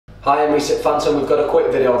Hi, I'm Reece at Phantom. We've got a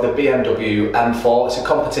quick video of the BMW M4. It's a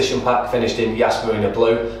competition pack finished in Yas Marina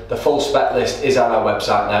Blue. The full spec list is on our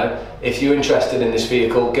website now. If you're interested in this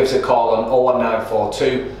vehicle, give us a call on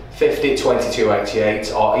 01942 50 22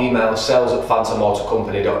 88 or email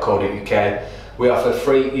sales@phantommotorcompany.co.uk. We offer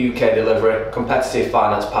free UK delivery, competitive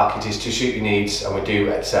finance packages to suit your needs, and we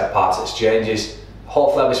do accept part exchanges.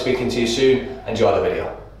 Hopefully I'll be speaking to you soon. Enjoy the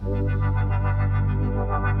video.